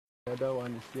Another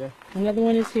one is here. Another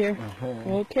one is here.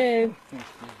 Okay.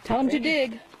 Tell him to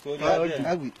dig.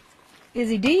 Is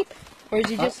he deep or is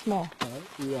he just small?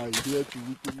 Look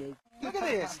at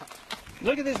this.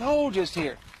 Look at this hole just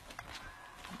here.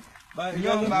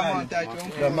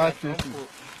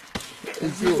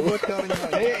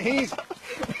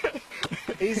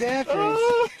 He's after us.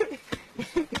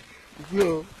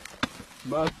 Yo,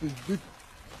 mouth is big.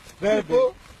 Very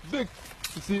big. Big.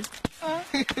 You see? How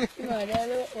do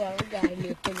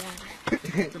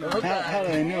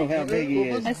they know how big he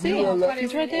is? I see him.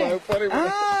 He's right there.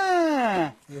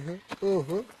 Ah!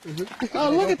 Oh,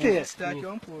 look at this.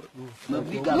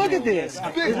 Look at this.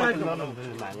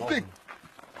 Big.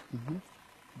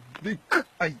 Big.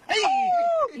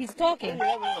 He's talking.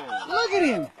 Look at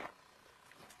him.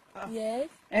 Yes.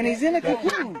 And he's in a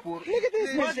cocoon. Look at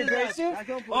this, Mr. Grayson. It's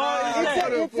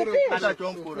a fish.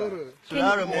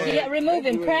 Yeah, remove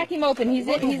him. Crack him open. He's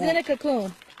in a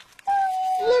cocoon.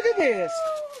 Look at this.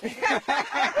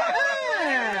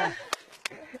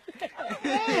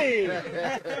 Hey,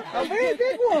 a very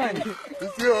big one.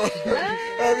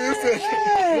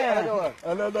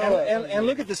 And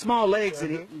look at the small legs.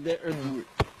 There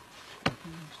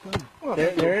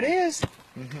it is.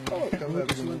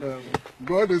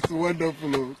 God is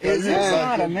wonderful. Is it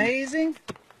not amazing?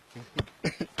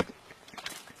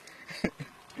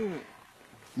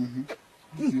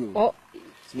 Oh,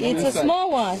 it's a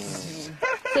small one.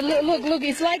 So look,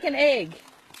 it's like an egg.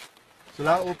 Shall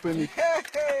I open it?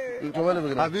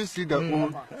 Have you seen the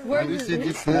hole? Where Have you seen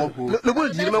this small hole? That's where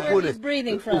he's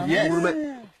breathing from. Yes.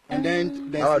 And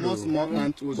then there's no small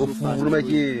ant also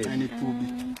and it will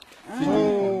be.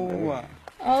 Oh.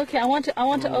 Okay, I want to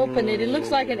open it. It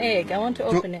looks like an egg. I want to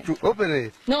open it. Open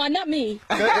it. No, not me.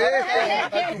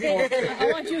 I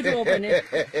want you to open it.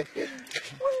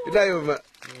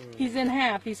 He's in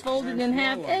half. He's folded in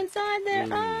half inside there.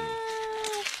 Ah.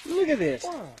 Look at this.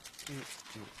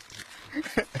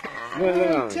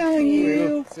 I'm telling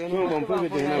you.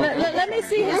 Let me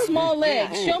see his small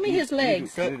legs. Show me his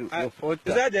legs. Is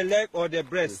that the leg or the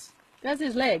breast? That's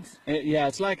his legs. Yeah,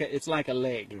 it's like a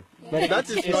leg. But That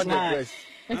is not the breast.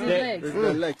 It's his legs. It's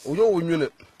the legs.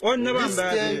 Oh, never This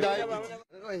mind.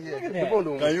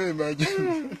 Can you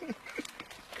imagine?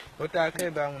 So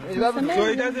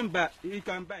he doesn't bite. He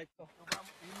can bite.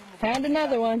 Found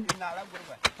another one.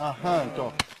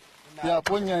 So. Yeah,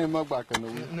 put your name back in the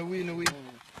way.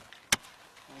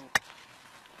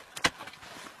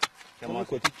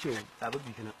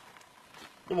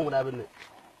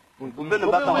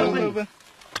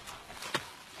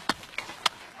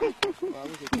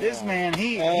 this man,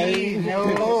 he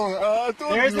knows.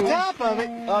 There's the top of it.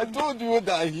 I told you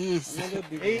that he is.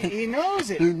 He knows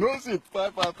it. He knows it.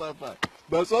 Five.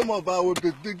 But some of us will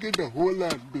be digging the whole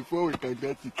land before we can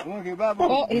get it.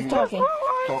 Oh, he's talking.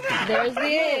 There's the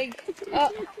egg.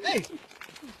 Hey.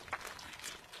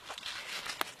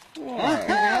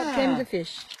 Out came the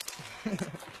fish.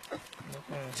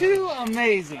 Too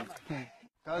amazing.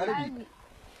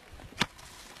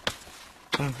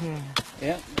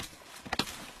 Yeah.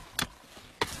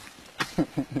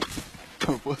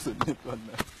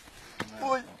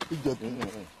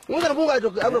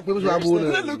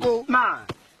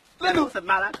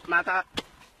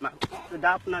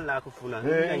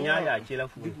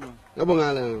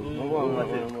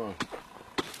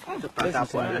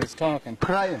 He's talking.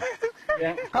 Crying.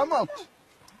 Yeah. Come out.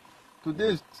 Today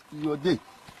is your day.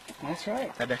 That's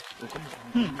right.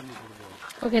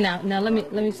 Okay, now let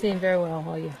me see him very well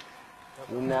while you.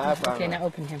 Okay, now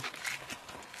open him.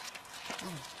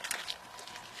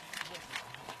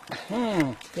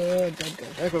 Good. Okay.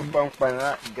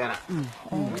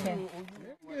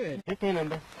 Good.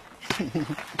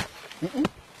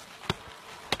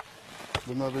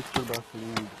 The mother still back for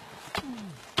you.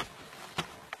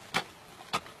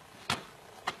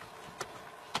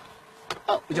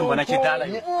 This one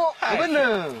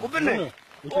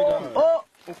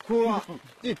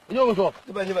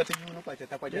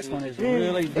is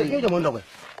really deep.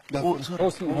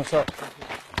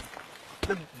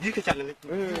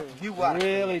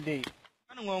 Really deep.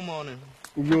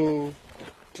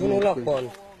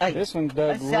 This one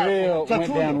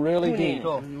went down really deep.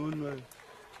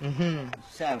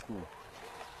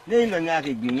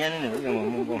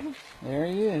 There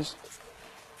he is.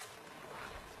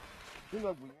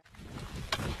 There's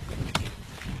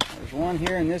one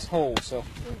here in this hole, so.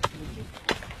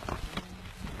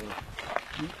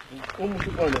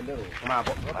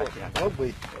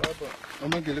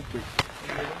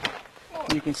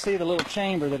 You can see the little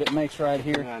chamber that it makes right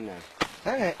here.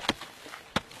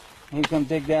 He's going to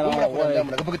dig that all the way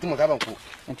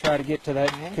and try to get to that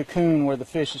cocoon where the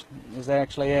fish is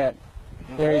actually at.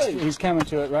 There, he's coming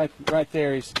to it right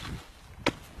there.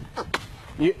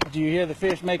 Do you hear the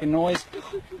fish making noise?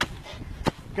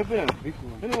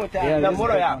 Yeah, this is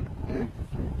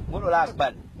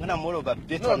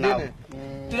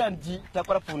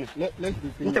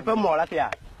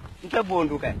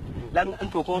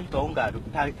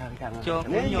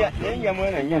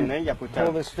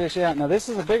pull this fish out. Now this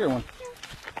is a bigger one.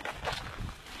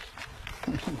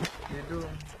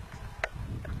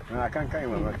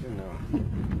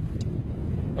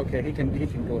 Okay, he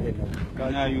can go ahead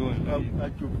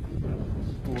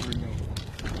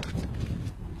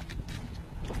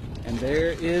and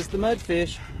there is the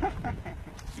mudfish.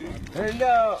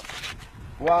 Hello.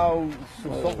 Wow.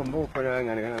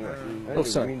 Oh,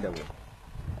 sorry.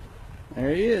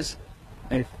 There he is.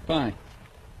 Hey, fine.